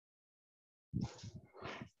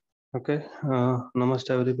Okay, namaste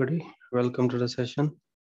everybody. Welcome to the session.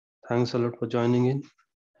 Thanks a lot for joining in.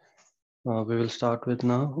 We will start with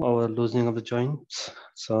now our loosening of the joints.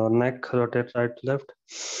 So neck rotate right to left.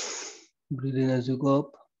 Breathe in as you go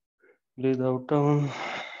up. Breathe out down.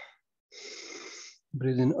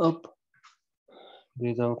 Breathe in up.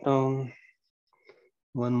 Breathe out down.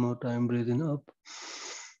 One more time. Breathe in up.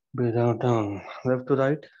 Breathe out down. Left to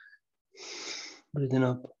right. Breathe in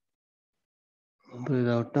up. Breathe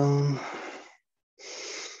out down.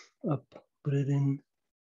 Up. Breathe in.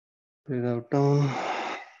 Breathe out down.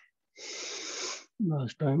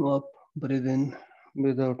 Last time up. Breathe in.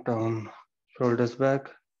 Breathe out down. Shoulders back.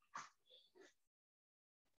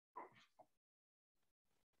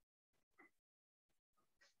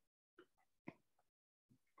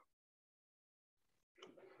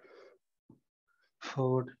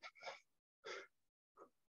 Forward.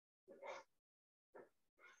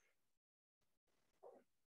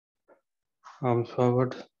 Arms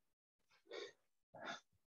forward.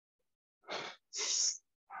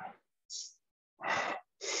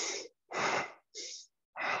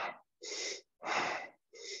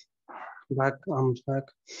 Back, arms back.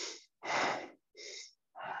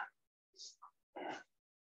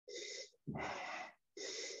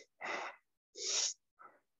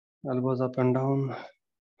 Elbows up and down.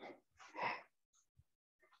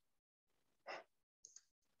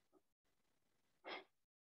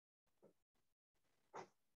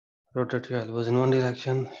 Rotate your elbows in one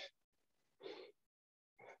direction.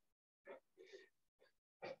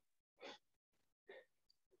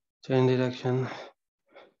 Change direction.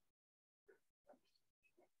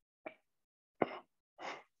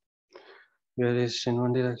 Your wrist in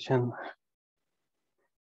one direction.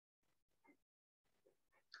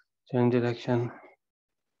 Change direction.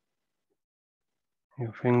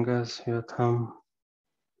 Your fingers, your thumb.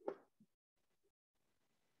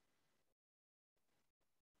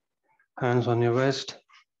 Hands on your waist.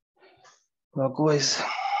 Clockwise.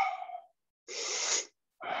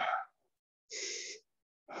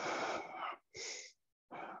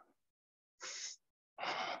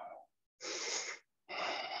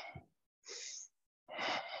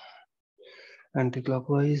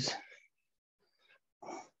 Anti-clockwise.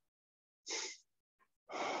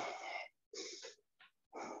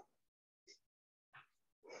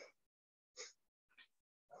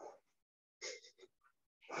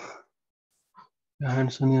 Your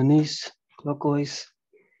hands on your knees. Clockwise.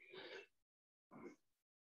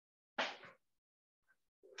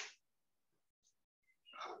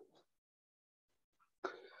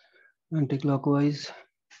 Anti-clockwise.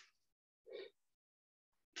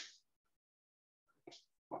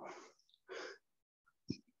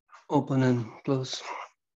 Open and close.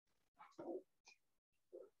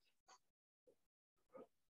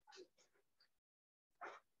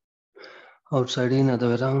 Outside in, other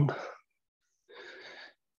way around.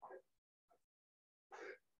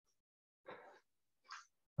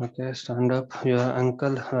 Okay, stand up. Your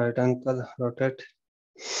ankle, right ankle, rotate.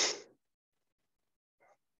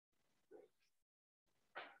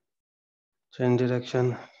 Change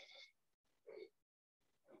direction.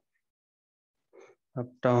 Up,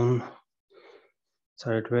 down,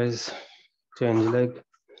 sideways. Change leg.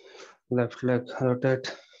 Left leg,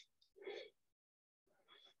 rotate.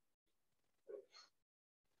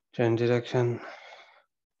 Change direction.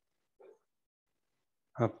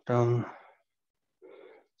 Up, down,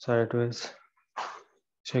 sideways.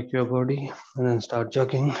 Shake your body and then start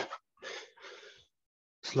jogging.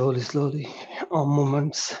 Slowly, slowly. Arm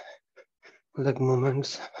movements, leg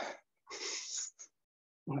movements.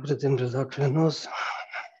 Breathe in, breathe out through your nose.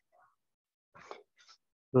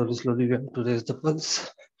 Slowly, slowly, we have to raise the pulse.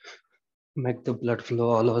 Make the blood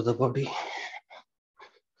flow all over the body.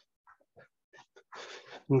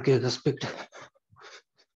 Increase the speed.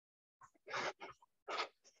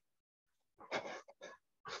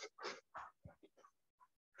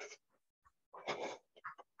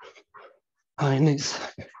 High knees.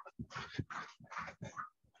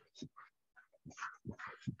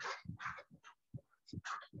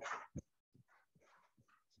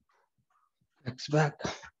 Legs back.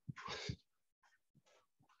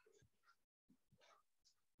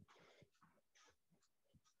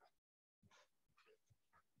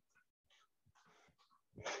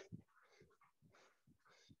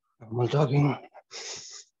 Normal jogging.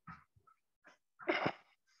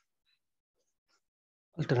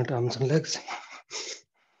 Alternate arms and legs.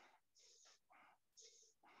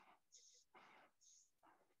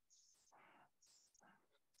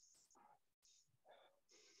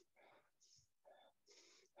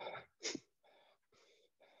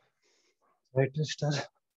 Right twister.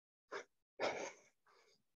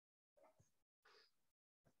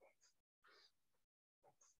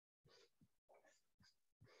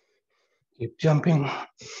 Keep jumping.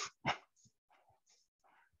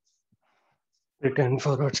 Return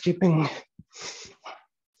forward skipping.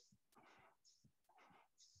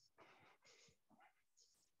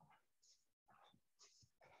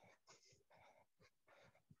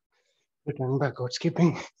 Return backward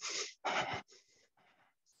skipping.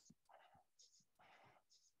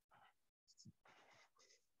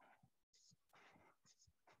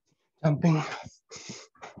 Jumping.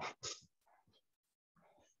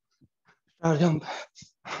 Star jump.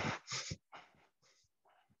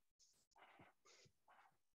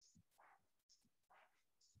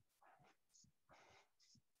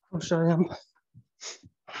 Star jump.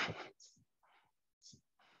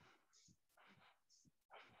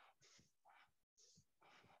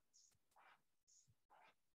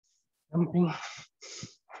 Jumping.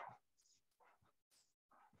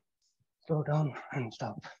 Slow down and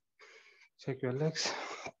stop. Check your legs,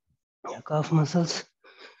 your calf muscles.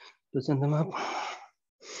 Loosen them up.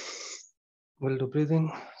 We'll do breathing.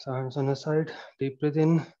 So hands on the side. Deep breathe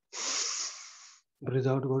in. Breathe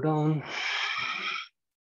out, go down.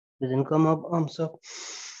 Breathe in, come up, arms up.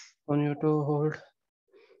 On your toe, hold.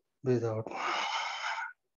 Breathe out.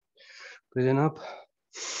 Breathe in up.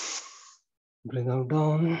 Breathe out,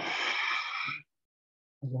 down.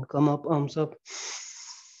 Breathe in, come up, arms up.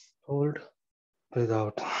 Hold. Breathe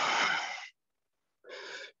out.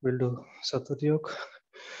 We'll do Satat Yoga.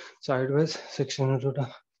 Sideways, 16 to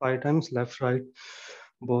 5 times. Left, right,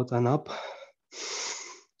 both and up.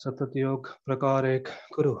 सतत योग प्रकार एक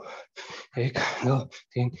करो 1 2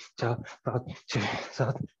 3 4 5 6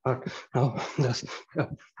 7 8 9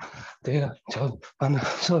 10 13 14 15 16 1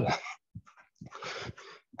 2 3 4 5 6 7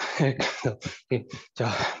 8 9 10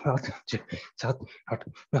 11 13 14 15 16 1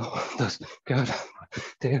 2 3 4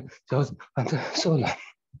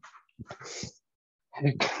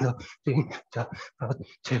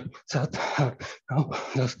 5 6 7 8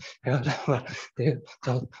 9 10 11 13 14 15 16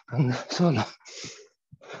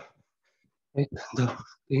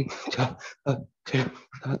 1 2 3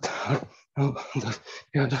 4 5 6 7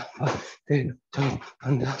 8 9 10 11 13 14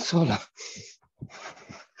 15 16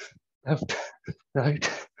 left right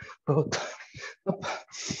both up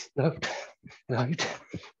left right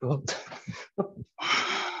both up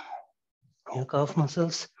your calf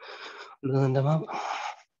muscles loosen them up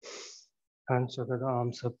hands over the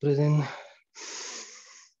arms up breathe in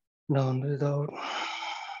down breathe out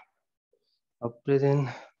up breathe in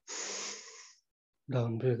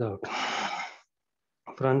down breathe out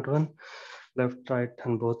front one left right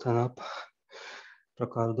and both and up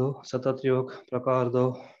प्रकार दो सतत योग प्रकार दो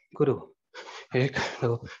करो 1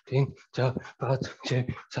 2 3 4 5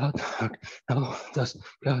 6 7 8 9 10 11 13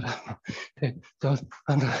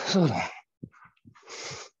 14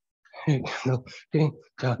 15 16 1 2 3 4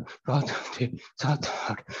 5 6 7 8 9 10 11 13 14 15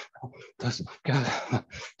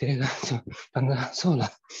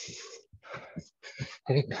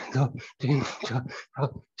 16 1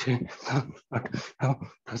 2 3 4 5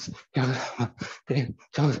 6 7 8 9 10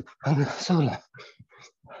 11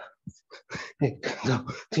 13 14 15 16 1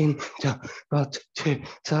 2 3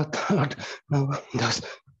 4 5 6 7 8 9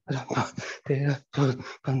 10 11 13 14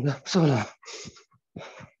 15 16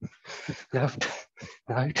 left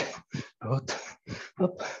right both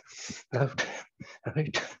up left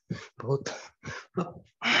right both up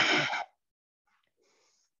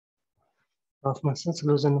half muscles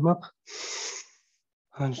loosen them up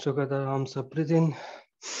hands together arms up breathe in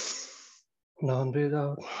down breathe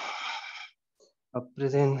out up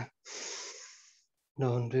breathe in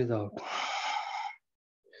down breathe out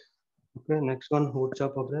okay next one wood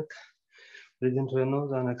chopper breath breathe in through your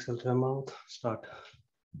nose and exhale through your mouth start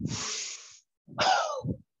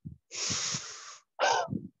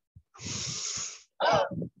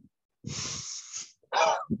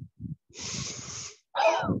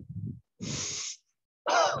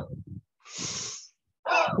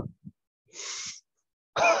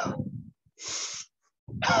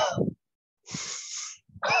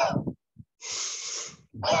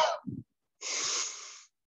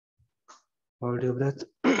hold your breath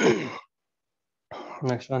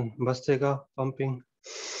next one Bastega pumping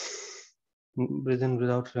breathe in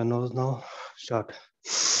breathe out through your nose now start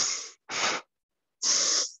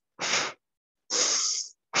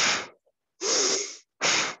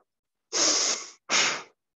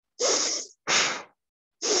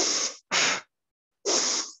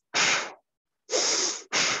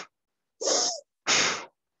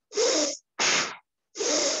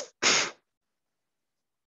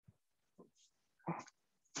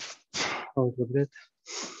hold your breath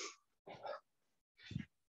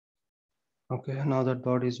okay now that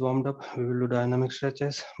body is warmed up we will do dynamic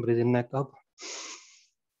stretches breathe in neck up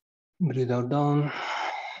Breathe out down.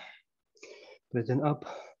 Breathe in up.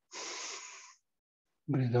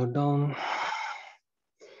 Breathe out down.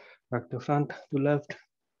 Back to front, to left.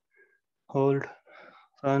 Hold,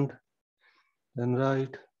 front, then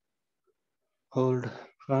right. Hold,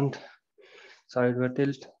 front. Sideward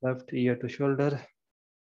tilt, left ear to shoulder.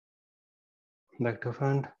 Back to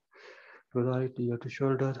front, to right ear to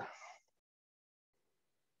shoulder.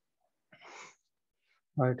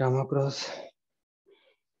 Right arm across.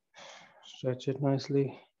 Stretch it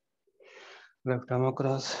nicely. Left arm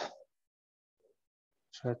across.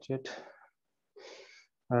 Stretch it.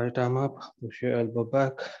 Right arm up. Push your elbow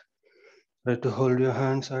back. Try to hold your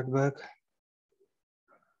hand side back.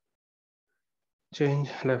 Change.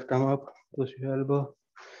 Left arm up. Push your elbow.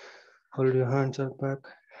 Hold your hand side back.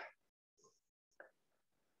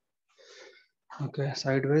 Okay,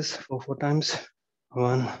 sideways 4 times.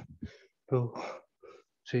 1, 2,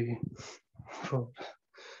 3, 4,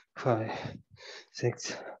 5,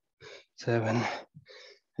 6, 7,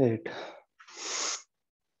 8.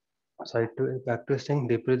 Side to back twisting.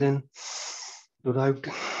 Deep breathe in. To right.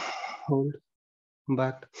 Hold.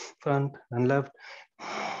 Back. Front and left.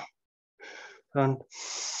 Front.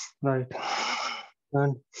 Right.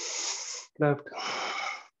 Front. Left.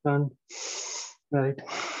 Front. Right.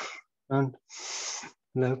 Front.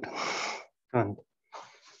 Left. Front.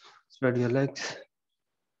 Spread your legs.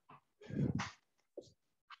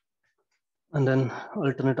 And then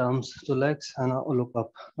alternate arms to legs and look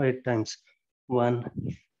up 8 times. 1,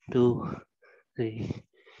 2, 3,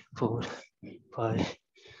 4, 5,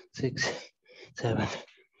 6, 7,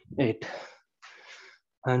 8.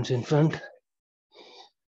 Hands in front.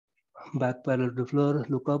 Back parallel to floor.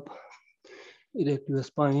 Look up. Erect your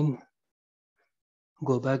spine.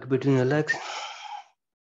 Go back between your legs.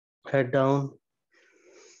 Head down.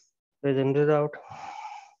 Breathe in, breathe out.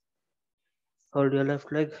 Hold your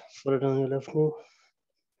left leg. Put it on your left knee.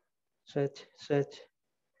 Stretch, stretch.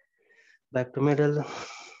 Back to middle.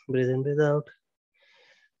 Breathe in, breathe out.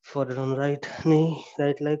 Forward on right knee,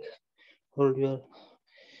 right leg. Hold your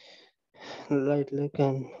right leg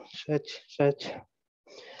and stretch, stretch.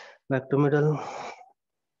 Back to middle.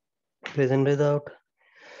 Breathe in, breathe out.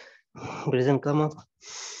 Breathe in, come up.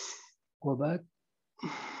 Go back.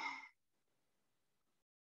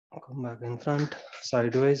 Come back in front.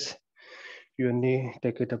 Sideways. Your knee,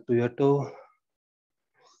 take it up to your toe.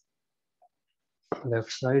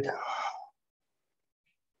 Left side.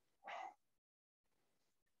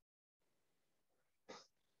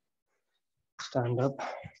 Stand up.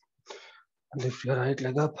 Lift your right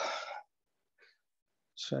leg up.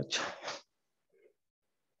 Stretch.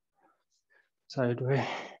 Sideways.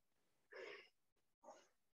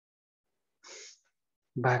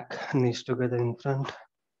 Back, knees together in front.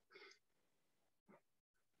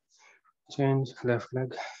 Change, left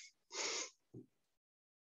leg.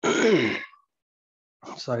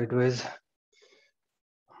 Sideways.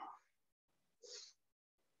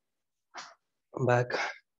 Back,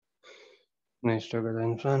 knees together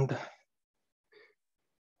in front.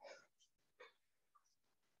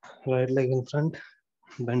 Right leg in front.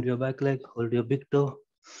 Bend your back leg, hold your big toe.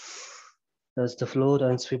 Touch the floor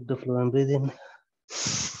and sweep the floor and breathe in.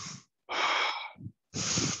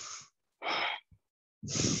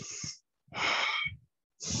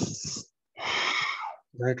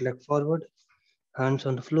 Right leg forward, hands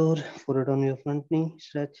on the floor, put it on your front knee,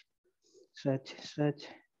 stretch, stretch, stretch.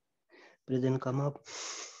 Breathe in, come up.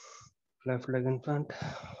 Left leg in front,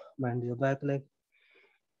 bend your back leg.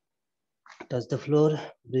 Touch the floor,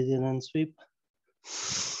 breathe in and sweep.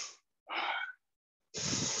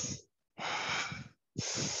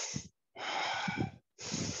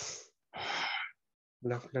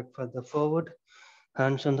 Left leg further forward,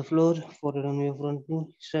 hands on the floor, put it on your front knee,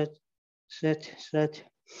 stretch, stretch, stretch.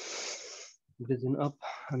 Breathe in up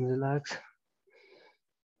and relax.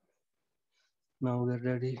 Now get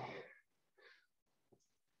ready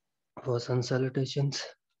for sun salutations.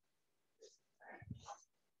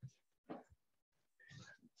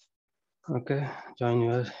 Okay, join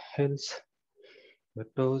your heels, your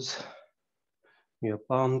toes, your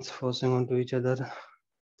palms forcing onto each other.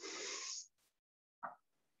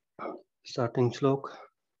 Starting slok.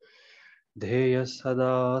 Dheya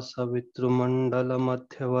sada savitru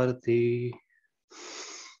madhyavarti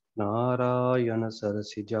Narayana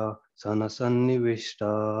sarasija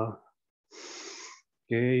sanasannivishta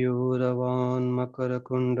Keyuravan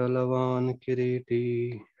makarakundalavan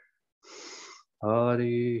kiriti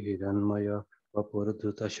Hari hiranmaya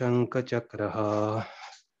vapurdhuta shanka chakraha.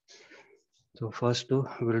 So first two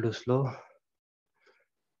we'll do slow.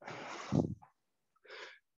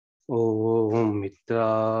 Om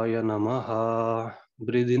Mitraya Namaha.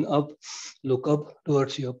 Breathe in up, look up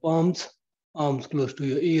towards your palms, arms close to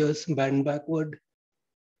your ears, bend backward.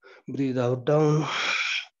 Breathe out down,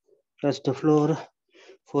 touch the floor,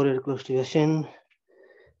 forehead close to your shin,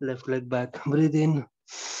 left leg back. Breathe in,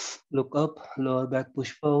 look up, lower back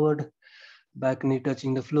push forward, back knee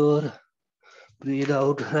touching the floor. Breathe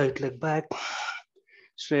out, right leg back,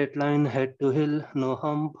 straight line, head to heel, no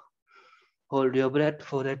hump. Hold your breath,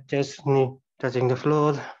 forehead, chest, knee touching the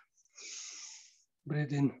floor.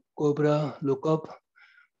 Breathe in, cobra, look up,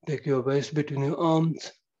 take your waist between your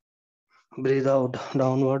arms. Breathe out,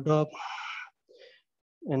 downward dog.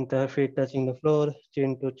 Entire feet touching the floor,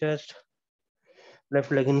 chin to chest.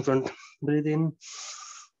 Left leg in front. Breathe in.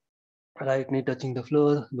 Right knee touching the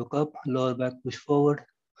floor. Look up. Lower back push forward.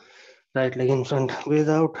 Right leg in front. Breathe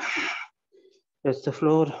out. Touch the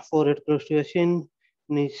floor. Forehead close to your shin.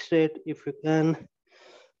 Knees straight if you can.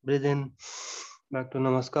 Breathe in. Back to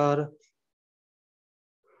Namaskar.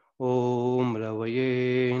 Om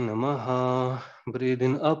Ravaye Namaha. Breathe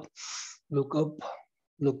in up. Look up.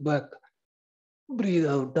 Look back. Breathe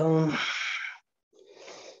out down.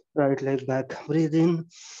 Right leg back. Breathe in.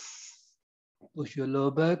 Push your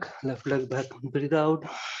lower back. Left leg back. Breathe out.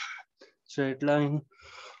 Straight line.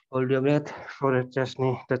 Hold your breath. Forehead, chest,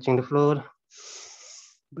 knee touching the floor.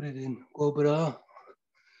 Breathe in. Cobra.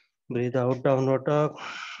 Breathe out. Downward dog.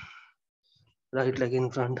 Right leg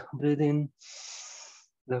in front. Breathe in.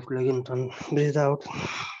 Left leg in front. Breathe out.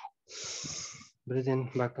 Breathe in.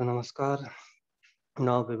 Back to Namaskar.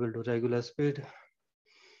 Now we will do regular speed.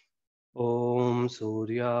 Om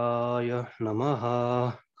Suryaya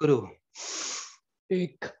Namaha. Kuru.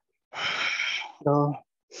 1 2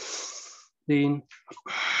 3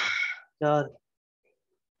 4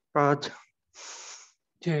 5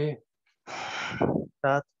 6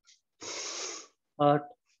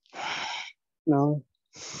 7 8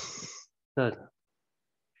 9 10.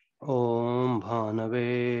 Om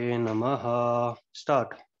Bhanave Namaha.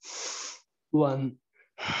 Start. 1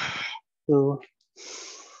 2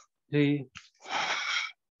 3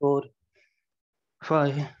 4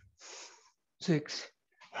 5 6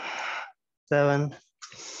 7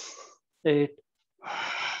 8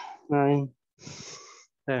 9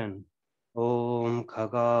 10. Om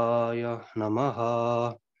Khagaya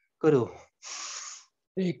Namaha. Karo.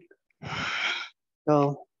 1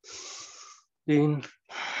 2 3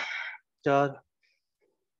 4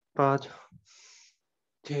 5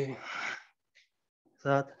 6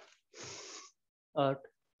 7 8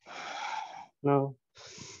 9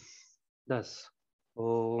 10.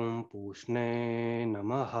 Om Pushne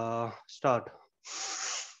Namaha. Start.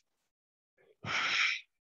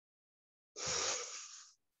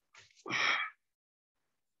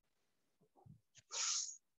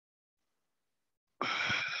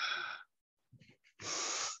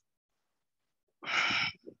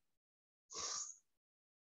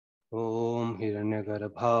 Om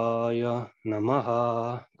Hiranyagarbhaya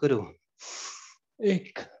Namaha. Karo.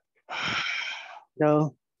 1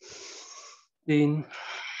 2 3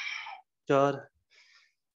 4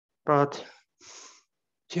 5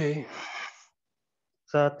 6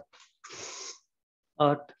 7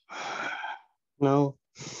 8 9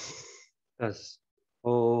 10.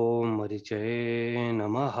 Om Marichaye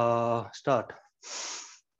Namaha. Start.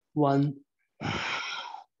 1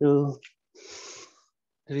 2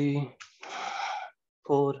 3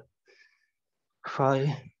 4 5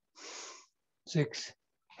 6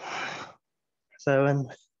 7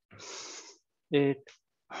 8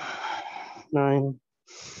 9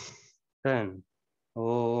 10.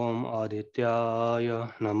 Om Adityaya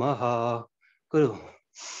Namaha. Karo.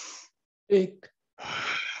 1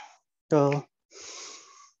 2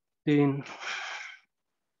 3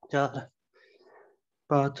 4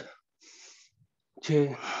 5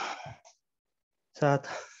 6 7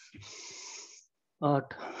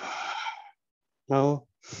 8 9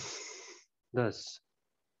 10.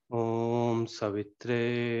 Om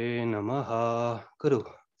Savitre Namaha. Karo.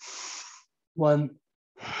 1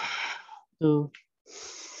 2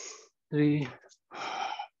 3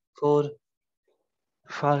 4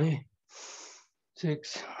 5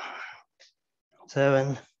 6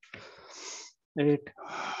 7 8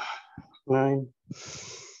 9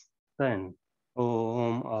 10.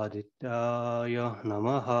 Om Adityaya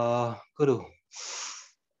Namaha. Karo.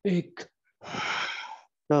 1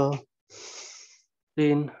 2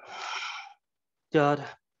 3 4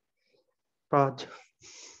 5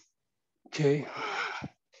 6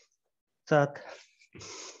 7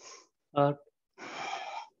 8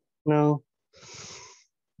 9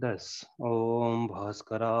 10. Om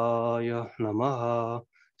Bhaskaraya Namaha.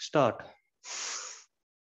 Start.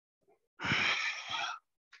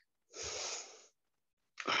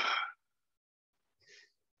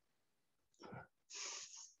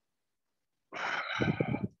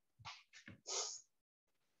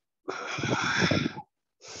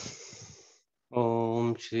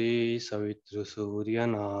 Om Shri Savitru Surya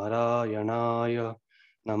Narayanaaya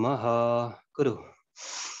Namaha. Kuru.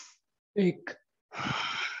 एक,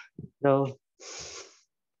 दो,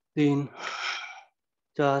 तीन,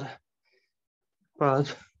 चार,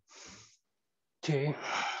 पाँच, छः,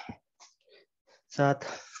 सात,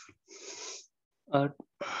 आठ,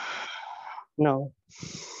 नौ,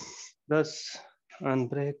 10, and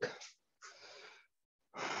break.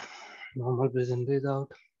 Normal breathe in, breathe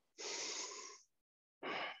out.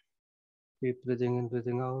 Keep breathing in,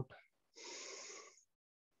 breathing out.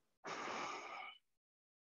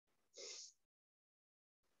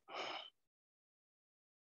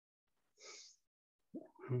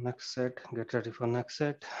 Next set, get ready for next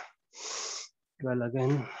set. 12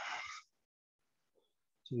 again.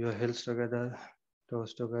 So your heels together,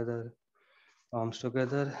 toes together, arms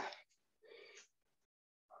together.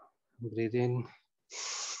 Breathe in,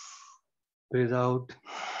 breathe out.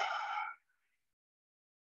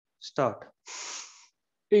 Start.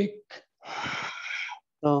 1,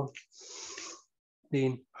 2,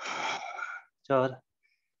 3, 4,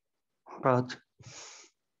 5,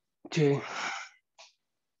 6,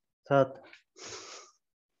 7,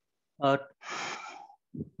 8,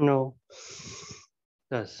 9,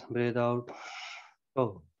 10. Breathe out.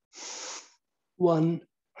 Go. 1,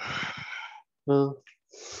 2,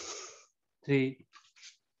 3,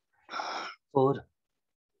 4,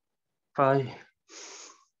 5,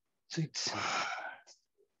 6,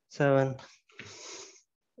 7,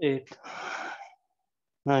 8,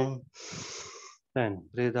 9, 10.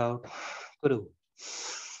 Breathe out. Kuru. 1,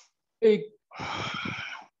 2,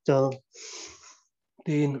 3,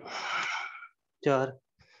 4,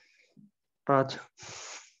 5,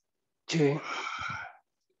 6, 7,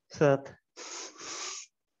 8,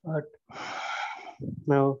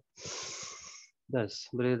 9, 10.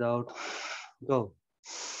 Breathe out. Go.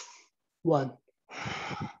 1,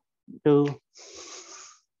 2,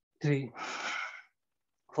 3,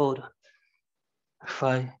 4,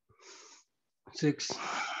 5, 6,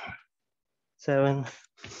 7,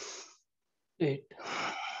 8,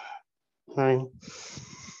 9,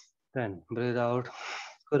 10. Breathe out.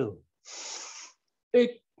 Kuru. 1,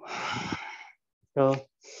 2,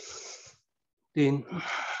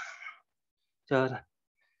 3, 4,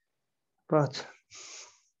 5,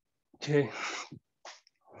 6,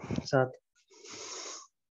 7,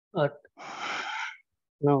 8,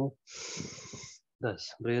 9, 10.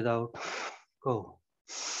 Breathe out. Go.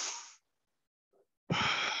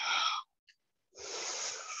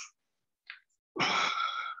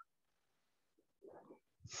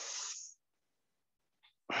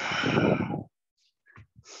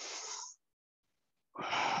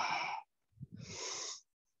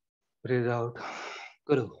 Breathe out.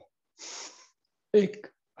 Kuru. 1, 2,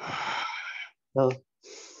 3,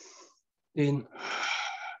 4,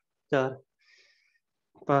 5,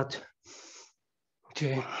 6,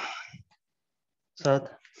 7, 8,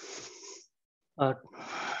 9,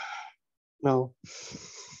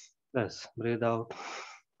 10. Breathe out.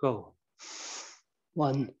 Go.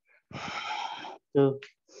 1, 2,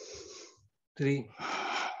 3,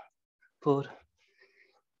 4,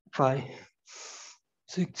 5,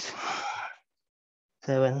 6,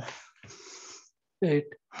 7, 8,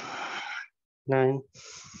 9,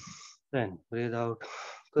 10. Breathe out.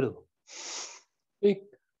 Kuru. 1,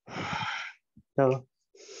 2,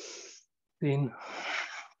 3,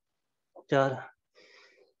 4, 5,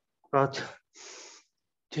 6,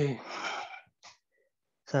 7,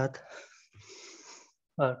 8,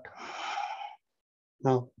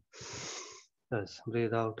 9, 10.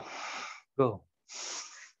 Breathe out. Go.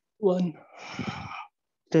 1,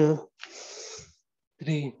 2,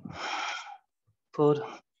 3, 4,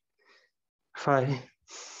 5,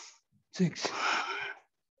 6,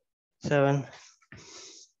 7,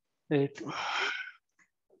 8,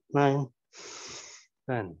 9,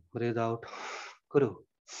 10. Breathe out. Kuru.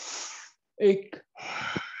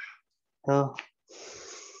 1,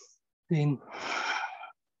 2,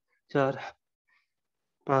 3, 4,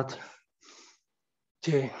 5,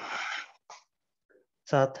 6,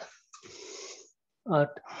 7,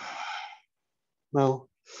 8, 9,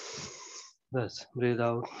 10. Breathe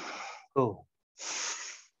out. Go.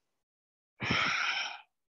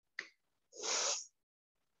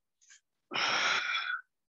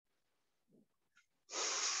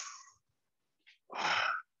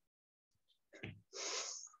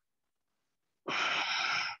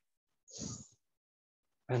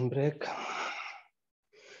 And break.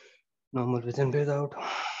 Normal breathe in, breathe out.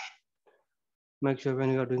 Make sure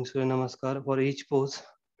when you are doing Surya Namaskar, for each pose,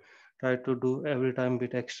 try to do every time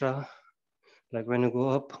bit extra. Like when you go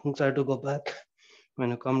up, try to go back. When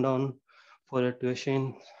you come down, forward to a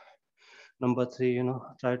chain. Number 3,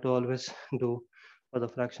 try to always do for the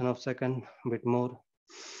fraction of second, bit more.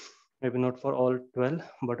 Maybe not for all 12,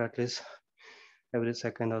 but at least every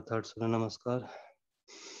second or third Surya Namaskar.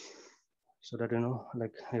 So that,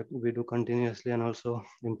 like we do continuously and also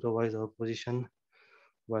improvise our position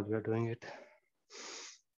while we are doing it.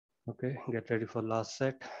 Okay, get ready for last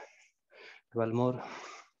set. 12 more.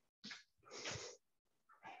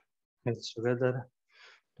 Hands together,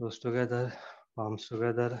 toes together, palms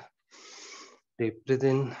together. Deep breathe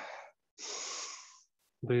in,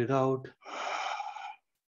 breathe out.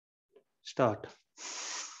 Start.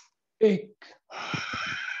 1, 2,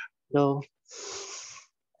 3,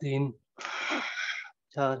 4,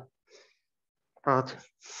 5,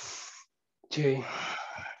 6,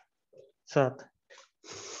 7,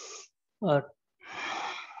 8, 9,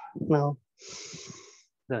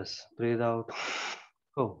 10. Breathe out.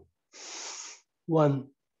 Go. 1,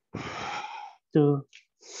 2,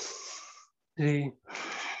 3,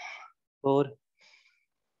 4,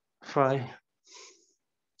 5,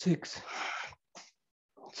 6,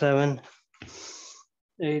 7,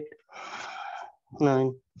 8,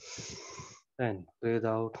 9, 10. Breathe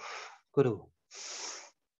out. Guru. 1,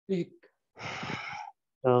 2,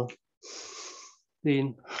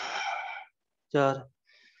 3, 4, 5,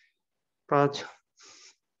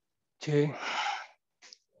 6,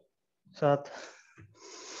 7,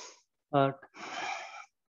 8, 9,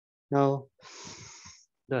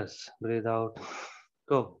 10. Breathe out.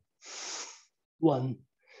 Go. 1,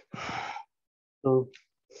 2,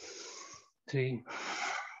 3,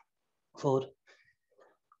 4,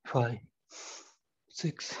 5,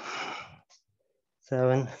 6,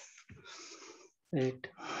 7, 8, 9,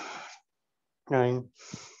 10.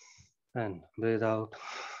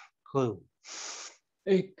 Breathe out.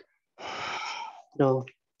 Go. 1,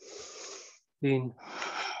 2,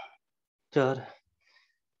 3,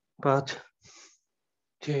 4,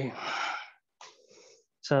 5, 6,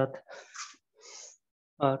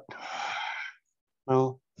 7, 8,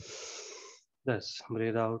 9, 10.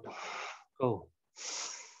 Breathe out. Go.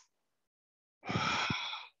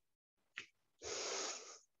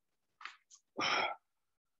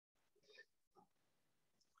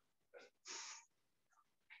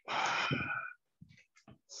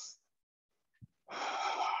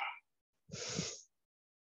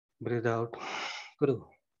 Breathe out. Guru.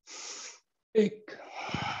 1, 2,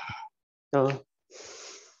 3,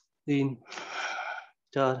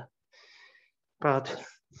 4, 5, 6,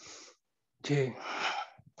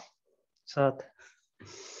 7, 8,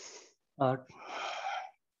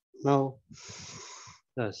 9,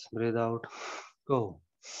 10. Breathe out. Go.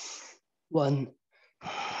 1,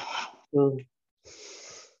 2,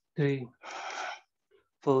 3,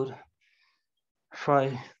 4,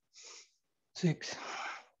 5, 6,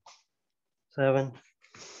 7,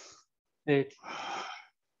 8,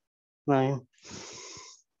 9,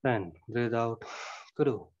 10. Breathe out.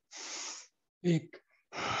 Guru. 1, 2,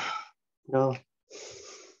 3,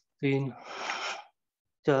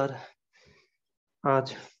 4, 5,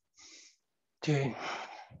 6, 7,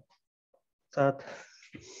 8, 9,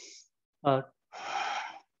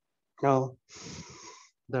 10.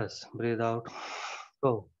 Breathe out.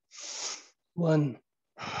 Go. 1,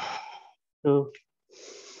 2,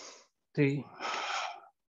 3,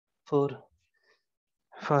 4,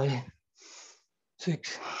 5,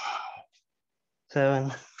 6,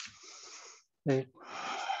 7, 8,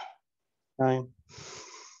 9,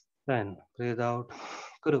 10. Breathe out.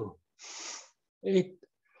 Guru.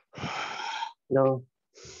 1,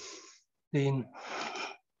 2,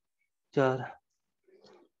 3,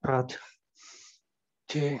 4,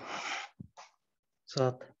 5,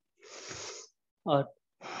 6,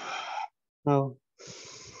 7, 8, 9,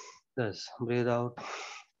 10. Breathe out.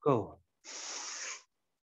 Go.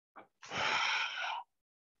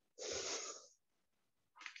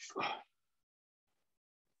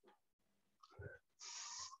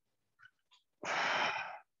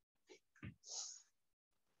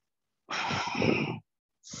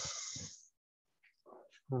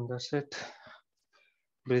 And that's it.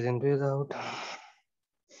 Breathe in, breathe out.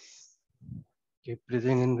 Keep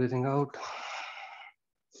breathing in, breathing out.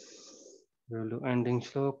 We will do ending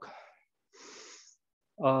shlok.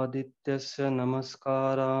 Adityasya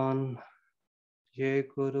namaskaran ye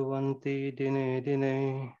kurvanti dine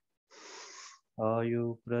dine आयु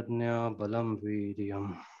प्रज्ञा बलम वीर्यम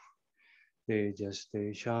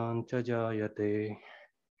तेजस्तेषां च जायते.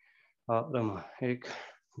 Rama, 1,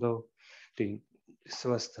 2, 3.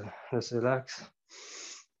 Swasth. Just relax.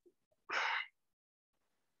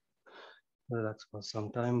 Relax for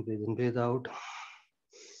some time. Breathe in, breathe out.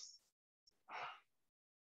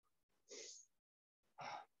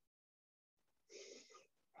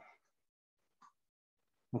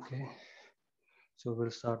 Okay. So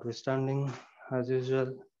we'll start with standing. As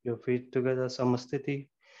usual, your feet together, Samastiti,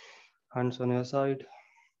 hands on your side.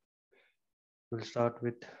 We'll start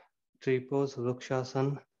with tree pose,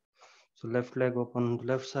 Vrukshasana. So left leg open on the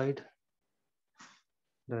left side.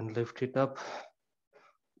 Then lift it up,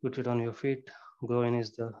 put it on your feet. Groin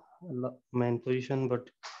is the main position, but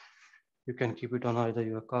you can keep it on either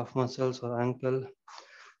your calf muscles or ankle.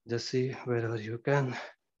 Just see wherever you can.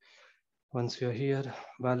 Once you're here,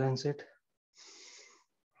 balance it.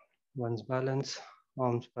 Once balance,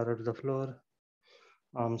 arms parallel to the floor,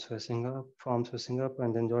 arms facing up,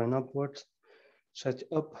 and then join upwards. Stretch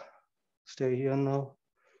up. Stay here now.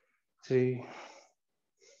 3,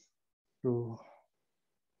 2,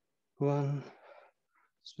 1.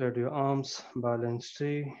 Spread your arms. Balance.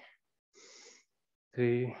 3,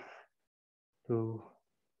 3, 2,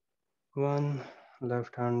 1.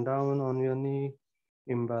 Left hand down on your knee.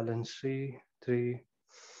 Imbalance. 3, 3,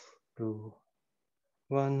 2,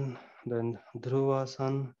 1. Then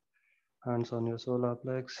Dhruvasana. Hands on your solar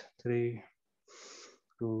plex. 3,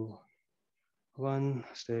 2, 1.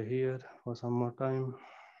 Stay here for some more time.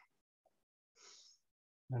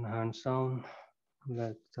 Then hands down,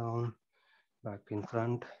 legs down, back in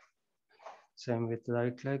front. Same with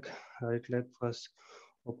right leg. Right leg first,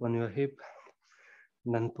 open your hip,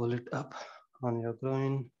 then pull it up on your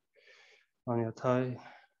groin, on your thigh.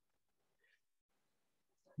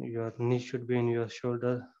 Your knee should be in your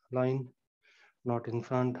shoulder line, not in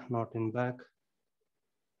front, not in back.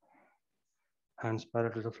 Hands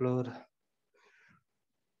parallel to the floor.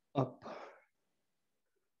 Up.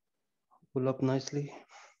 Pull up nicely.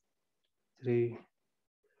 3,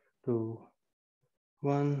 2,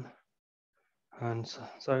 1. Hands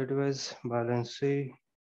sideways. Balance. 3,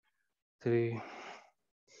 3,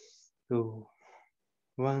 2,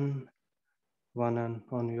 1. One hand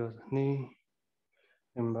on your knee.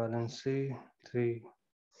 Imbalance. 3, 3,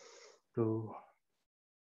 2,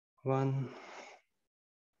 1.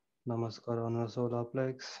 Namaskar on your solar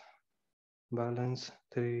plex. Balance.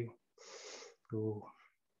 3, 2,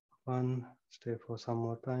 1. Stay for some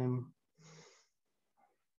more time.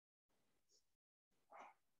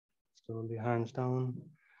 Slowly hands down,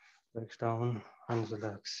 legs down, and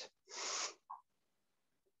relax.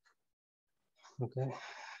 Okay.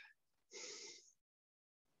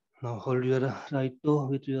 Now hold your right toe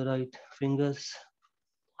with your right fingers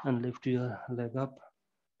and lift your leg up.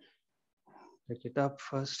 Take it up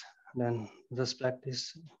first, then just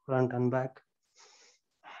practice front and back.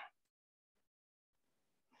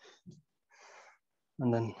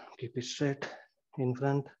 And then keep it straight in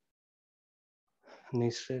front, knee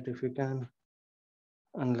straight if you can,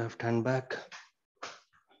 and left hand back,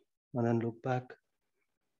 and then look back.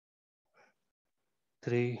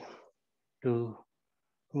 3, 2,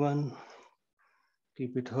 1.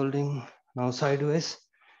 Keep it holding. Now sideways.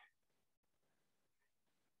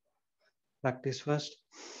 Practice first.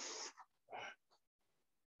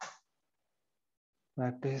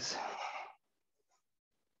 Practice.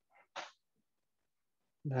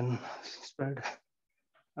 Then spread.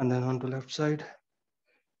 And then onto left side.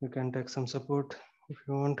 You can take some support if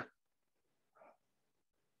you want.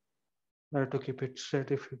 Try to keep it straight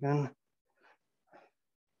if you can.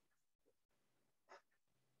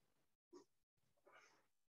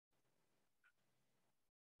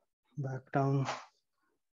 Back down,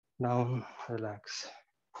 down, relax.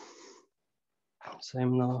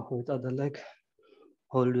 Same now with other leg.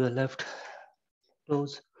 Hold your left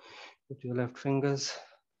toes with your left fingers.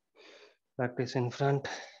 Practice in front.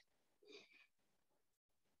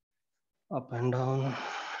 Up and down.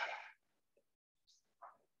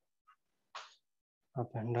 Up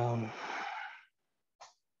and down.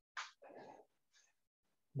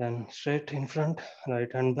 Then straight in front,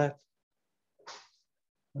 right hand back.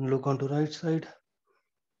 And look onto right side.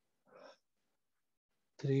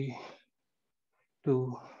 3,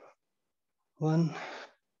 2, 1.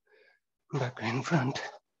 Back in front.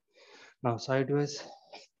 Now sideways.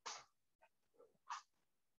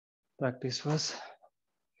 Practice first.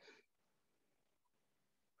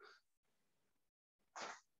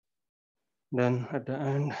 Then at the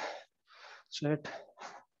end, straight.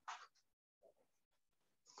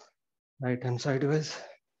 Right hand sideways.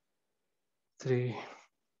 3,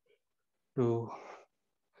 2,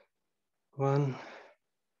 1.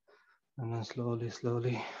 And then slowly,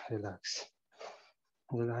 slowly relax.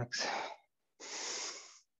 Relax.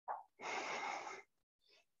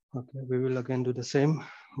 Okay, we will again do the same,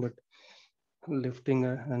 but lifting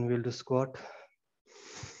and we'll do squat.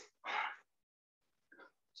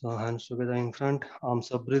 So hands together in front,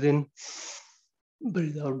 arms up, breathe in,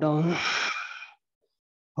 breathe out, down.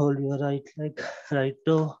 Hold your right leg, right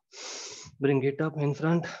toe, bring it up in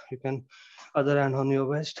front. You can other hand on your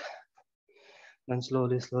waist. Then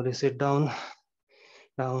slowly, slowly sit down,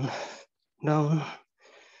 down, down,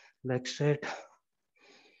 leg straight.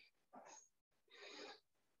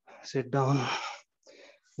 Sit down,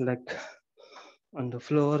 leg on the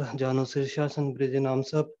floor, Janu Sirshasan, breathe in,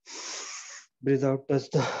 arms up, breathe out, touch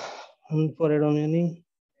the forehead on your knee,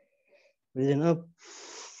 breathe in up,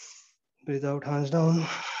 breathe out, hands down,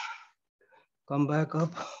 come back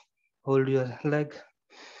up, hold your leg,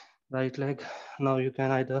 right leg. Now you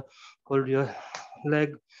can either hold your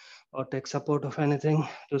leg or take support of anything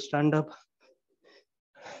to stand up.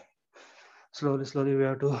 Slowly, slowly we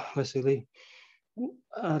have to basically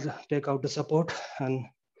take out the support and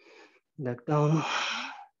leg down,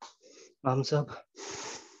 arms up,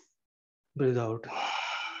 breathe out.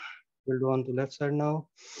 We'll do on the left side now.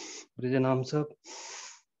 Breathe in, arms up,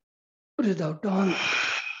 breathe out, down.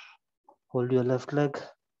 Hold your left leg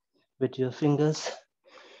with your fingers,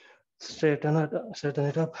 straighten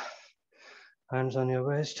it up, hands on your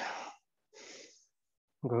waist,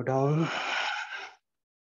 go down,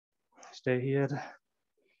 stay here,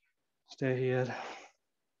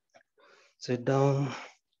 sit down,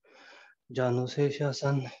 Janu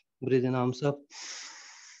Seshasan, breathe in, arms up,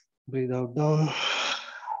 breathe out, down,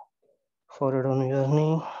 forehead on your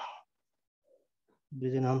knee,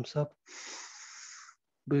 breathe in, arms up,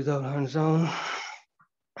 breathe out, hands down,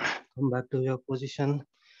 come back to your position,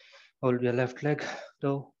 hold your left leg,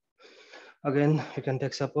 toe. Again, you can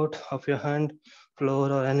take support of your hand, floor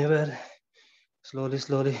or anywhere. Slowly,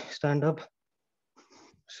 slowly stand up,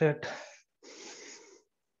 sit,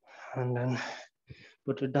 and then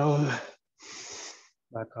put it down,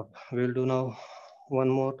 back up. We'll do now one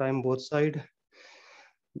more time both side.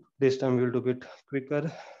 This time we'll do it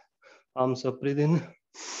quicker. Arms up, breathe in,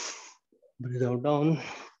 breathe out, down,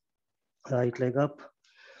 right leg up,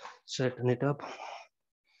 straighten it up,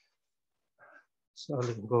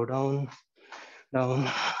 slowly go down, down,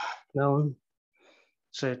 down,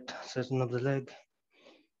 straighten up the leg,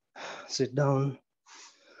 sit down,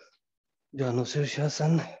 Janu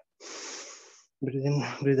Sirshasan, breathe in,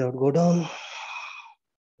 breathe out, go down,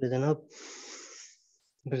 breathe in up,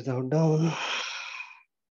 breathe out, down,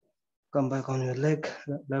 come back on your leg,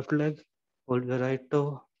 left leg, hold your right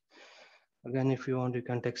toe. Again, if you want, you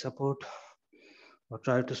can take support or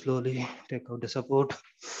try to slowly take out the support.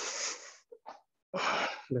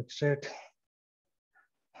 Leg straight,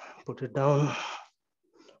 put it down,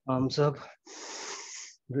 arms up,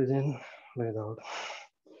 breathe in, breathe out.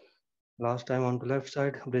 Last time on the left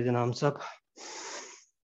side, breathe in, arms up,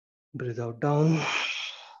 breathe out, down,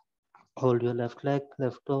 hold your left leg,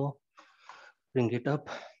 left toe, bring it up,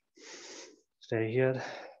 stay here,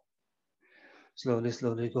 slowly,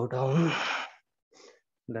 slowly go down,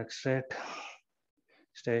 leg straight,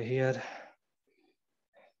 stay here,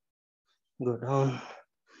 go down,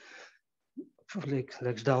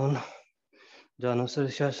 legs down, Janu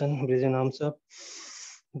Sirshasan, breathe in, arms up,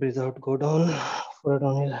 breathe out, go down, forehead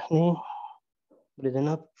on your knee, breathe in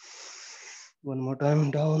up, one more time,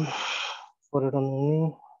 down, forehead on your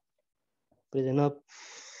knee, breathe in up,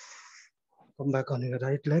 come back on your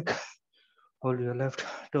right leg, hold your left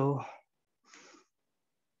toe,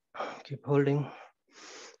 keep holding.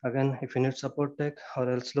 Again, if you need support, take, or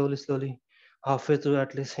else slowly, slowly, halfway through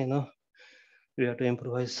at least, we have to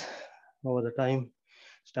improvise over the time.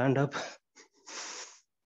 Stand up,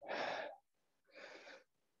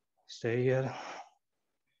 stay here,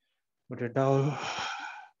 put it down,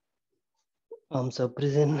 arms up,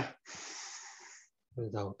 breathe in,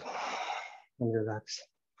 breathe out, and relax.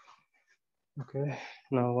 Okay,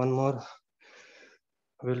 now one more.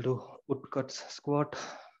 We'll do woodcuts squat,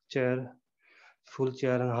 chair, full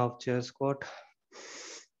chair and half chair squat.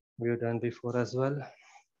 We've done before as well.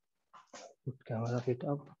 Put camera feet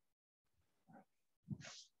up.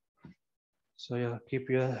 So yeah, keep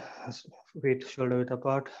your feet shoulder width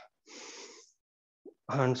apart.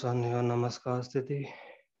 Hands on your namaskar sthiti.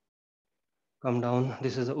 Come down.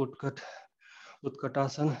 This is a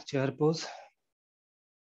Utkatasana, chair pose.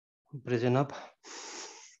 Breathe in up.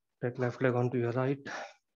 Take left leg onto your right.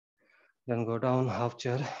 Then go down, half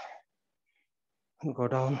chair. Go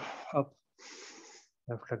down, up.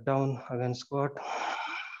 Left leg down, again squat.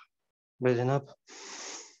 Breathe in up.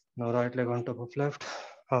 Now right leg on top of left,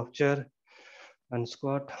 half chair and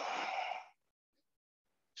squat.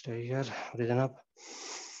 Stay here, breathe in up.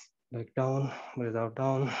 Leg down, breathe out,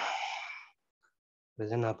 down.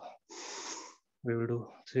 Breathe in up. We will do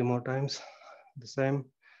 3 more times the same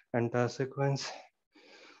entire sequence.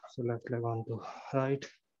 So left leg onto right,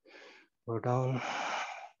 go down,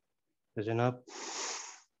 pigeon up,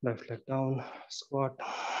 left leg down, squat,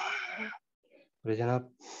 pigeon up,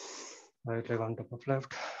 right leg on top of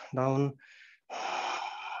left, down,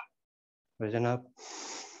 pigeon up,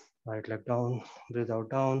 right leg down, breathe out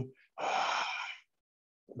down,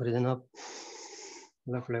 breathe in up,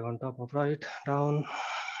 left leg on top of right, down,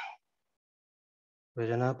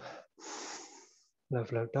 pigeon up,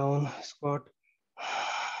 left leg down, squat,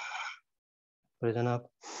 pigeon up,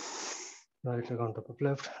 right leg on top of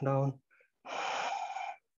left, down,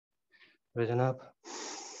 pigeon up,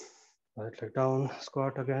 right leg down,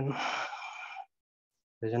 squat again,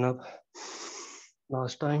 pigeon up,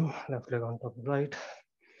 last time, left leg on top of right,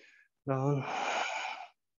 down,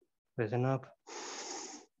 pigeon up,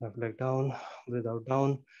 left leg down, breathe out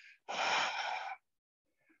down,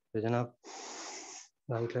 pigeon up,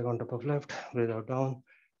 right leg on top of left, breathe out down,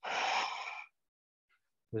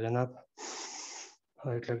 pigeon up,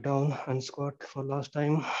 right leg down and squat for last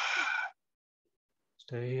time.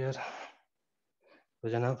 Stay here,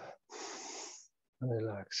 pigeon up,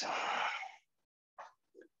 relax.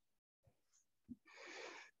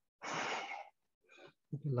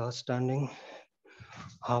 Last standing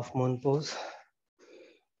half moon pose.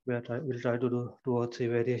 We'll try to do 2 or 3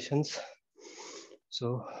 variations.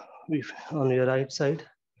 So if on your right side,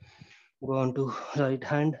 go on to right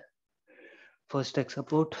hand, first take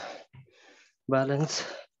support, balance,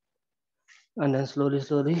 and then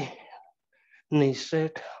slowly, knee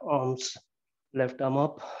straight, arms, left arm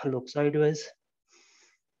up, look sideways.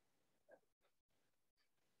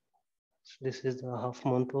 This is the half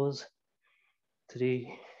moon pose.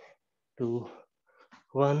 3, 2,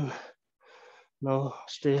 1. Now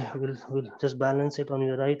stay, we'll just balance it on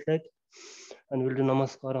your right leg and we'll do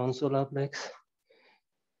namaskar on solar plex.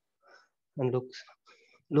 And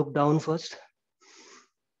look down first.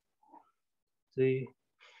 3,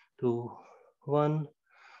 2, 1.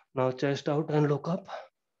 Now chest out and look up.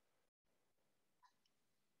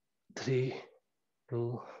 3,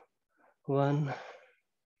 2, 1.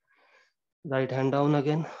 Right hand down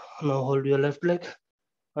again. Now hold your left leg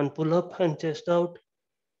and pull up and chest out.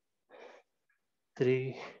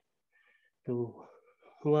 3, 2,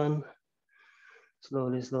 1.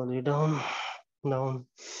 Slowly down, down.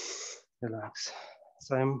 Relax.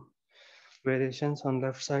 Same variations on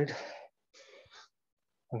left side.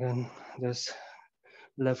 Again, just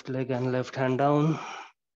left leg and left hand down.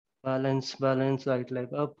 Balance, right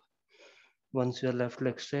leg up. Once your left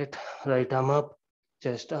leg straight, right arm up,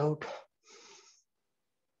 chest out.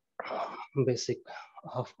 Basic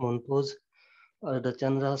half moon pose. Ardha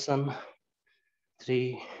Chandrasana.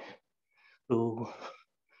 3, 2,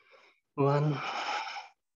 1.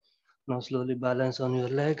 Now slowly balance on your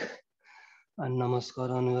leg and namaskar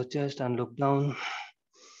on your chest and look down.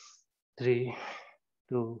 3,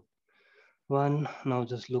 2, 1. Now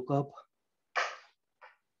just look up.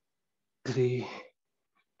 3,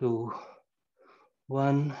 2,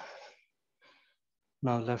 1.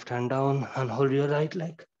 Now left hand down and hold your right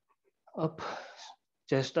leg up,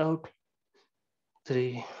 chest out.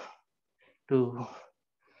 3, 2,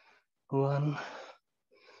 1.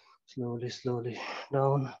 Slowly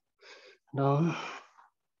down, down,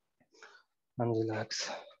 and relax.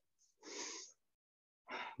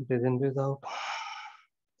 Breathe in, breathe out.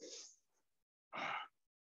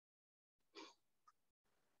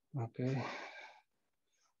 Okay.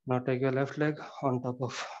 Now take your left leg on top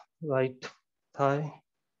of right thigh.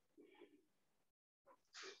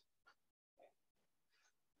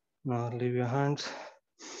 Now leave your hands.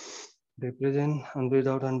 Deep breathe in and breathe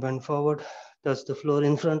out and bend forward. Touch the floor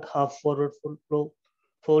in front, half forward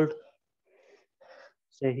fold.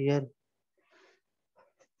 Stay here.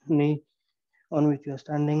 Knee on which you are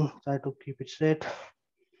standing, try to keep it straight.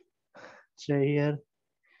 Stay here.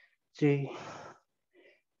 3,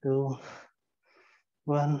 2,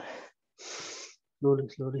 1.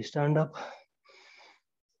 Slowly stand up.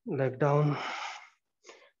 Leg down.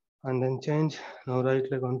 And then change. Now right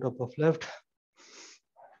leg on top of left.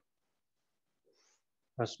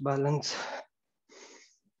 First balance.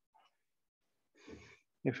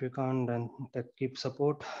 If you can't, then keep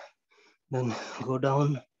support. Then go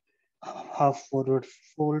down. Half forward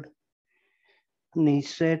fold. Knee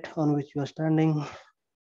straight on which you are standing.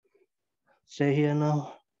 Stay here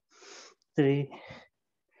now. 3,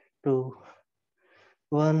 2,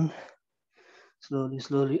 1.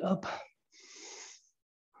 Slowly up.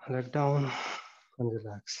 Leg down and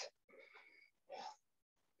relax.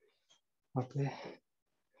 Okay.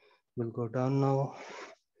 We'll go down now.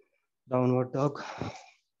 Downward dog.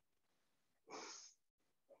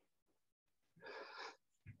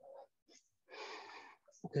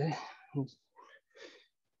 Okay.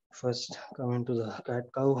 First, come into the cat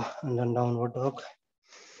cow and then downward dog.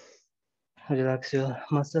 Relax your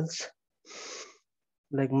muscles,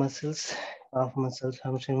 leg muscles, calf muscles,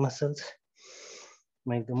 hamstring muscles.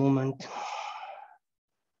 Make the movement.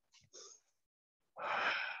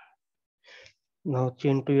 Now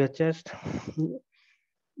chin to your chest,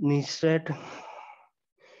 knees straight.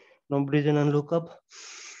 Now breathe in and look up.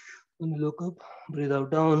 When you look up, breathe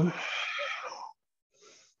out down.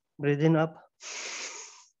 Breathe in up.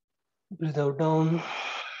 Breathe out down.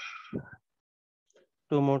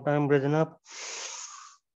 Two more time, breathe in up.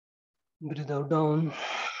 Breathe out down.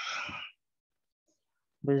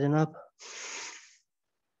 Breathe in up.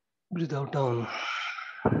 Breathe out down.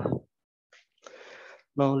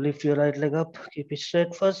 Now lift your right leg up. Keep it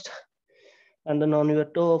straight first. And then on your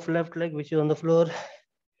toe of left leg, which is on the floor,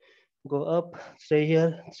 go up. Stay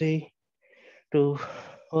here. 3, 2,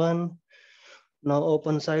 1. Now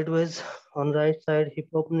open sideways on right side, hip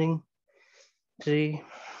opening. 3,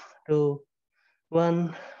 2,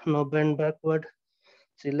 1. Now bend backward.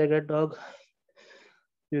 Three-legged dog.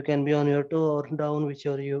 You can be on your toe or down,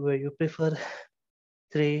 whichever way you prefer.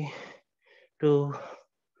 3, 2,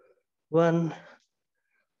 1.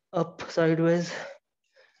 Up sideways.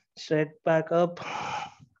 Straight back up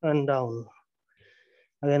and down.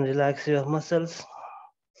 Again, relax your muscles,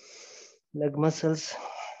 leg muscles.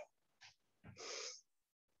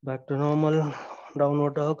 Back to normal,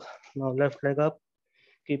 downward dog. Now left leg up,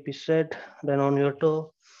 keep it straight. Then on your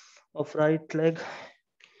toe of right leg,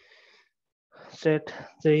 straight.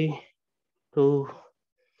 3, 2,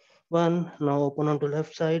 1. Now open onto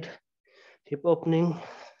left side, hip opening.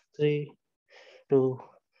 3, 2,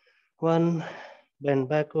 1. Bend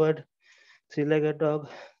backward, three-legged dog.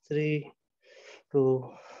 3,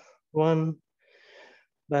 2, 1.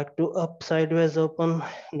 Back to up, sideways open,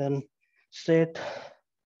 then straight,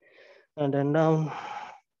 and then down,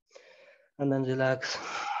 and then relax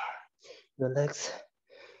your legs.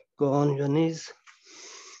 Go on your knees,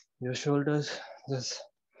 your shoulders. Just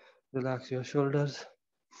relax your shoulders.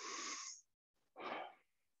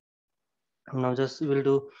 Now just we'll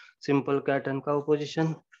do simple cat and cow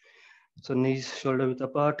position. So knees shoulder width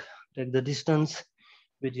apart. Take the distance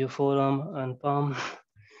with your forearm and palm.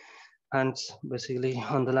 Hands basically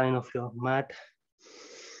on the line of your mat.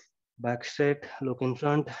 Back straight, look in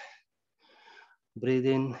front. Breathe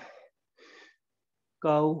in,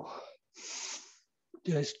 cow.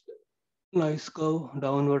 Just nice cow,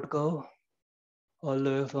 downward cow. All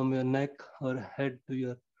the way from your neck or head to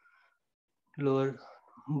your lower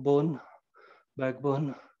bone,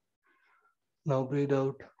 backbone. Now breathe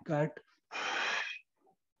out, cat.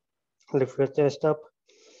 Lift your chest up,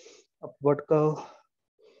 upward cow,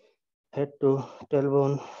 head to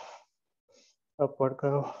tailbone, upward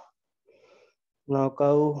cow. Now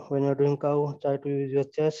cow, when you're doing cow, try to use your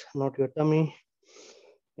chest, not your tummy.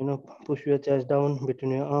 Push your chest down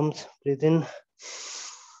between your arms. Breathe in,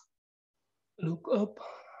 look up,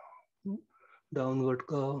 downward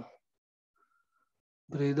cow.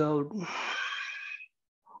 Breathe out,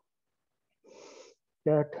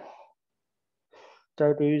 cat.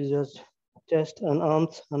 Try to use your chest and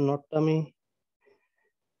arms and not tummy.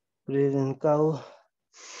 Breathe in, cow.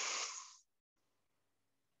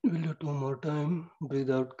 We'll do 2 more time. Breathe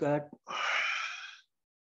out, cat.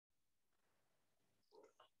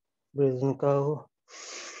 Breathe in, cow.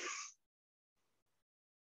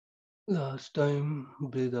 Last time.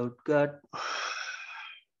 Breathe out, cat.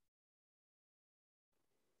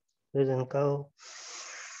 Breathe in, cow.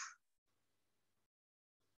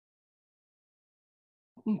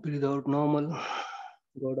 Breathe out, normal.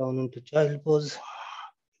 Go down into child pose.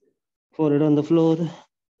 Forehead on the floor.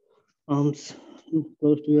 Arms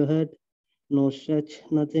close to your head. No stretch,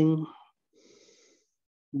 nothing.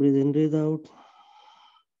 Breathe in, breathe out.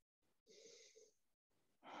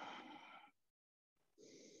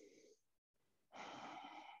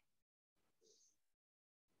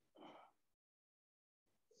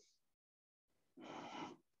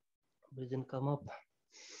 Breathe in, come up.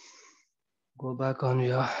 Go back on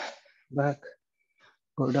your back.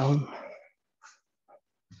 Go down.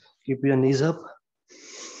 Keep your knees up.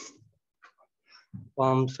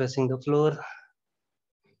 Palms facing the floor.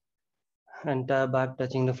 Entire back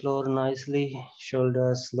touching the floor nicely.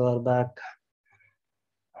 Shoulders, lower back.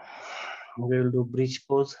 We will do bridge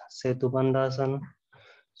pose, Setu Bandhasan.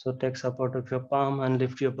 So take support of your palm and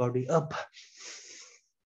lift your body up.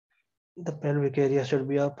 The pelvic area should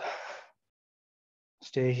be up.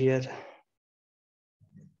 Stay here.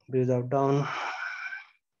 Breathe out, down.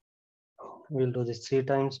 We'll do this 3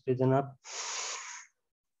 times. Breathe in up.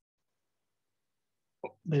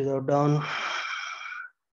 Breathe out, down.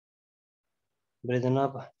 Breathe in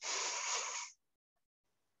up.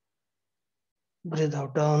 Breathe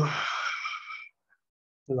out down.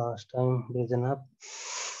 Last time, breathe in up.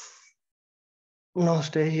 Now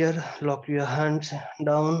stay here. Lock your hands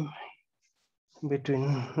down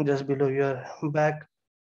between just below your back.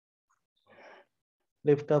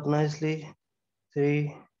 Lift up nicely.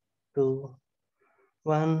 3, 2,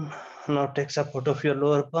 1. Now take support of your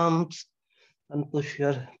lower palms and push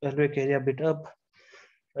your pelvic area a bit up.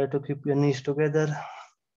 Try to keep your knees together.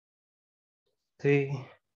 3,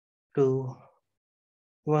 2,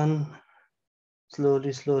 1.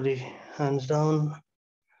 Slowly, slowly, hands down,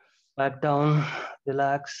 back down,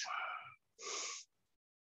 relax.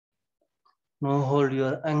 Now hold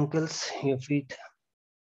your ankles, your feet,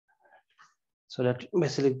 so that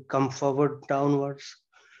basically come forward, downwards.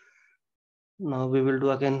 Now we will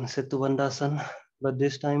do again Setu Bandhasan, but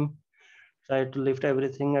this time try to lift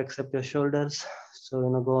everything except your shoulders. So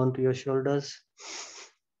go onto your shoulders,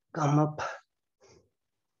 come up,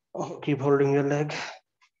 keep holding your leg.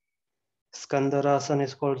 Skandarasan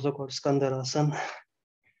is also called Skandarasan.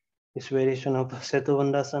 This variation of Setu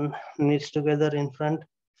Bandhasan, knees together in front,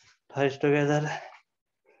 thighs together.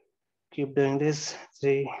 Keep doing this.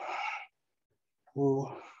 3, 2,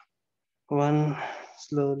 1.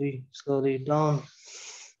 Slowly, slowly down.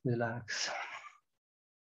 Relax.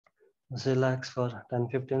 Just relax for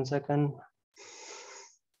 10-15 seconds.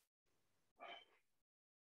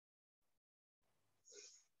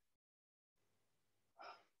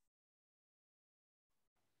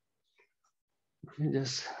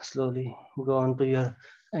 Just slowly go on to your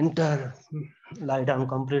entire lie down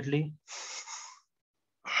completely.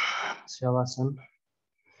 Shavasana.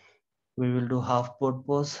 We will do half boat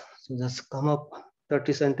pose. So just come up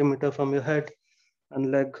 30 centimeter from your head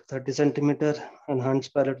and leg 30 centimeter and hands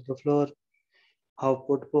parallel to the floor. Half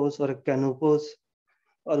boat pose or a canoe pose.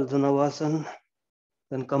 Ardha Navasana.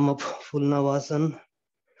 Then come up full Navasana.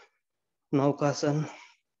 Naukasana.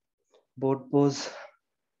 Boat pose.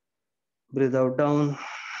 Breathe out down.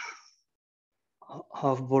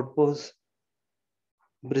 Half boat pose.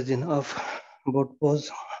 Breathe in up. Boat pose.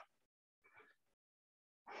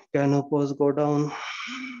 Canoe pose. Go down.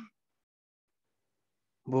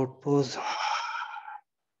 Boat pose.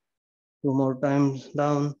 2 more times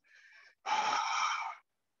down.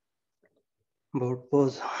 Boat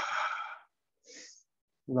pose.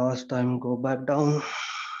 Last time go back down.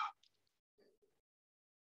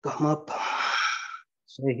 Come up.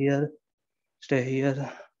 Stay here. Stay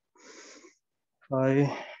here. 5,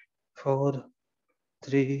 4,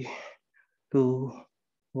 3, 2,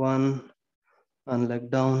 1. And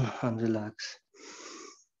leg down and relax.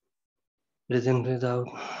 Breathe in, breathe out.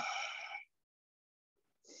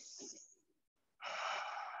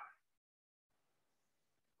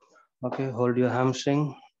 Okay, hold your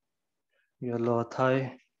hamstring, your lower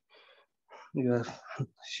thigh, your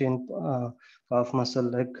shin, calf muscle,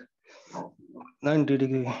 leg, 90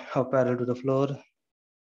 degree up parallel to the floor.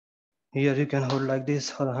 Here you can hold like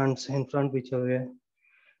this or hands in front, whichever way.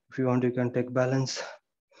 If you want, you can take balance,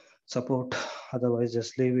 support, otherwise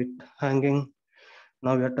just leave it hanging.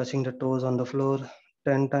 Now we are touching the toes on the floor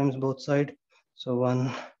 10 times both sides. So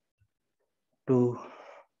 1, 2,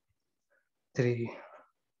 3,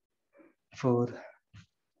 4,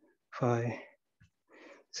 5,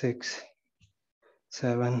 6,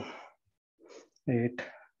 7, 8,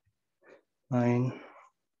 9,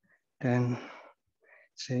 10.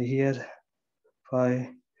 Stay here. 5,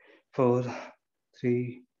 4,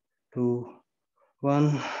 3, 2,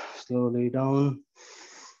 1. Slowly down.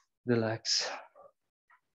 Relax.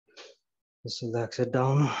 Just relax it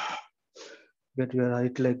down. Get your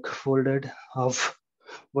right leg folded, half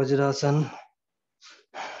Vajrasana.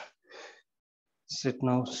 Sit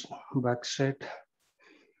now back straight.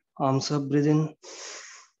 Arms up, breathe in.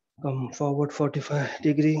 Come forward 45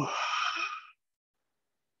 degree.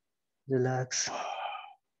 Relax.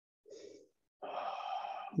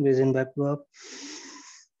 Breathe in, back to up.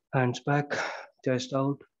 Hands back, chest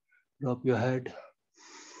out. Drop your head.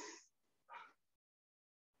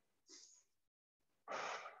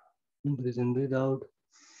 Breathe in, breathe out.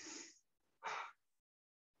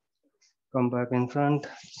 Come back in front.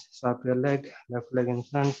 Swap your leg. Left leg in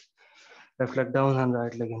front. Left leg down and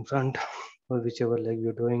right leg in front. Or whichever leg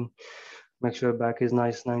you're doing. Make sure back is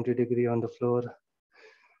nice 90 degree on the floor.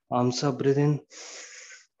 Arms up, breathe in.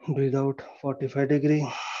 Breathe out 45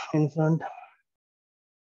 degree in front.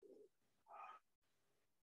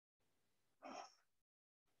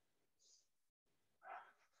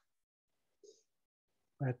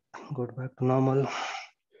 Back, go back to normal.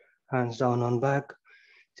 Hands down on back.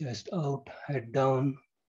 Chest out, head down,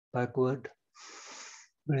 backward.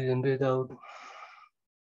 Breathe in, breathe out.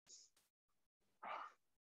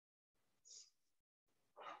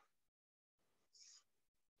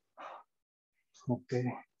 Okay,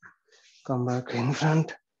 come back in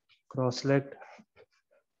front, cross-legged.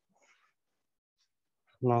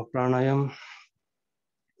 Now pranayam.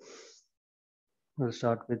 We'll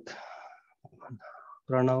start with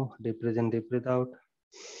pranav. Deep breathe in, deep breathe out.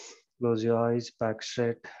 Close your eyes, back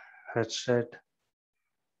straight, head straight,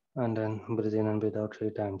 and then breathe in and breathe out 3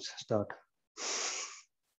 times. Start.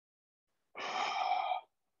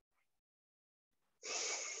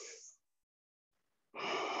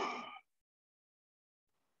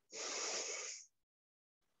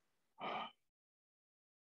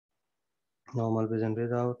 Normal breathe in,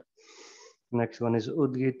 breathe out. Next one is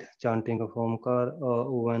Udgit, chanting of Omkar or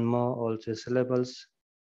U and Ma, all 3 syllables.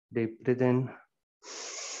 Deep breathe in.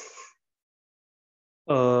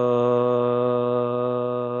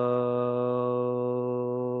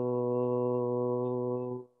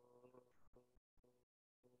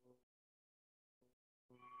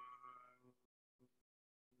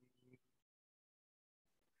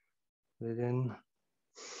 Breathe in.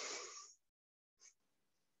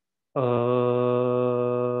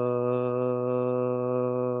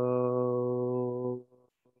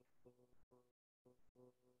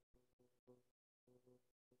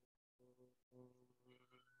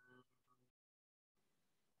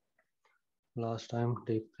 Last time,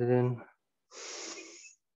 deep breathe in.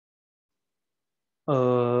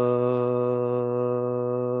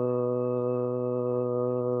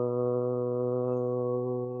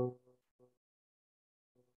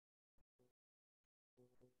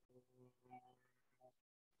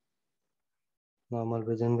 Normal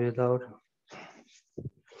breathe in, breathe out.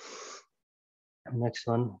 Next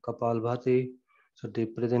one, Kapalbhati. So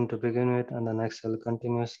deep breathe in to begin with, and then exhale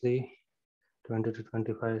continuously, 20 to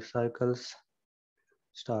 25 cycles.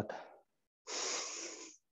 Start.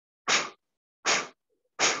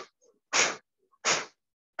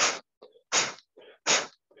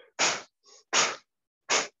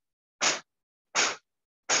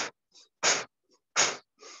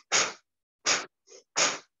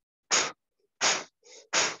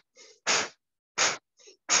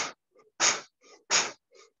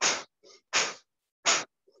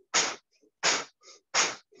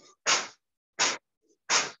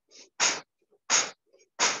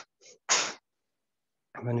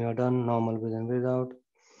 When you are done, normal breathe in, breathe out.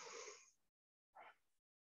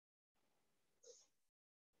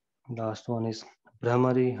 Last one is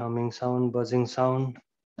Brahmari, humming sound, buzzing sound.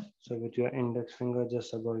 So with your index finger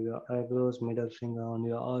just above your eyebrows, middle finger on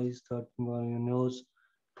your eyes, third finger on your nose,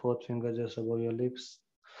 fourth finger just above your lips.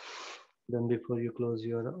 Then before you close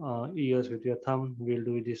your ears with your thumb, we'll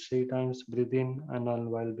do this 3 times. Breathe in,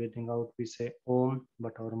 and while breathing out, we say Om,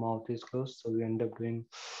 but our mouth is closed. So we end up doing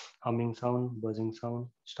humming sound, buzzing sound.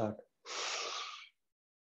 Start.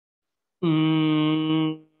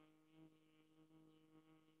 Mm.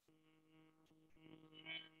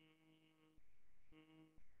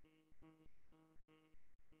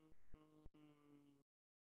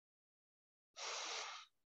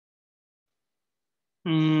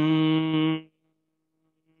 Mm.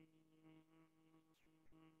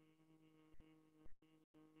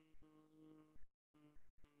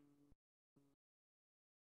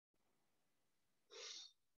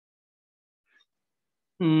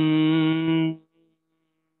 Mm.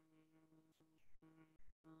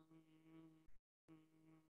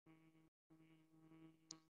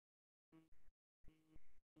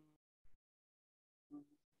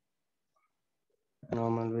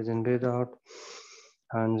 Normal breathe in, breathe out.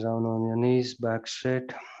 Hands down on your knees, back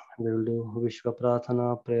straight. We'll do Vishwa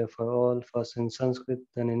Prathana, prayer for all, first in Sanskrit,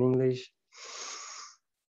 then in English.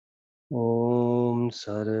 Om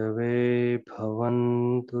Sarve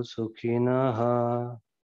Bhavantu Sukhinaha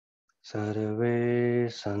Sarve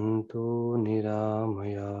Santu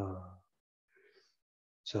Niramaya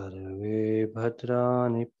Sarve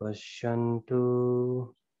Bhadrani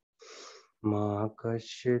Pashyantu Ma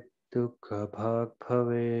Kashit Dukha Bhag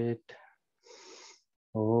Bhavet.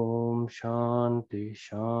 Om Shanti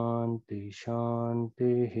Shanti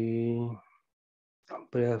Shanti.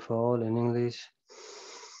 Prayer for all in English.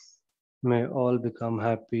 May all become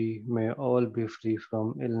happy. May all be free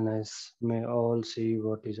from illness. May all see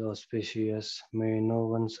what is auspicious. May no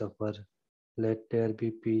one suffer. Let there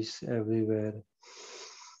be peace everywhere.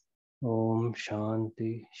 Om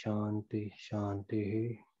Shanti Shanti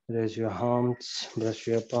Shanti. Raise your hands, brush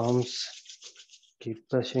your palms. Keep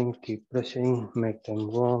brushing, make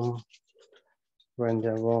them warm. When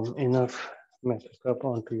they're warm enough, make a cup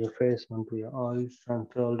onto your face, onto your eyes,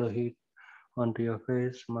 transfer all the heat onto your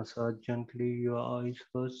face. Massage gently your eyes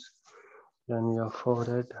first, then your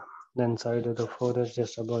forehead, then side of the forehead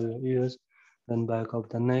just above your ears, then back of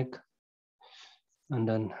the neck, and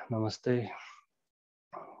then namaste.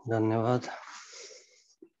 धन्यवाद.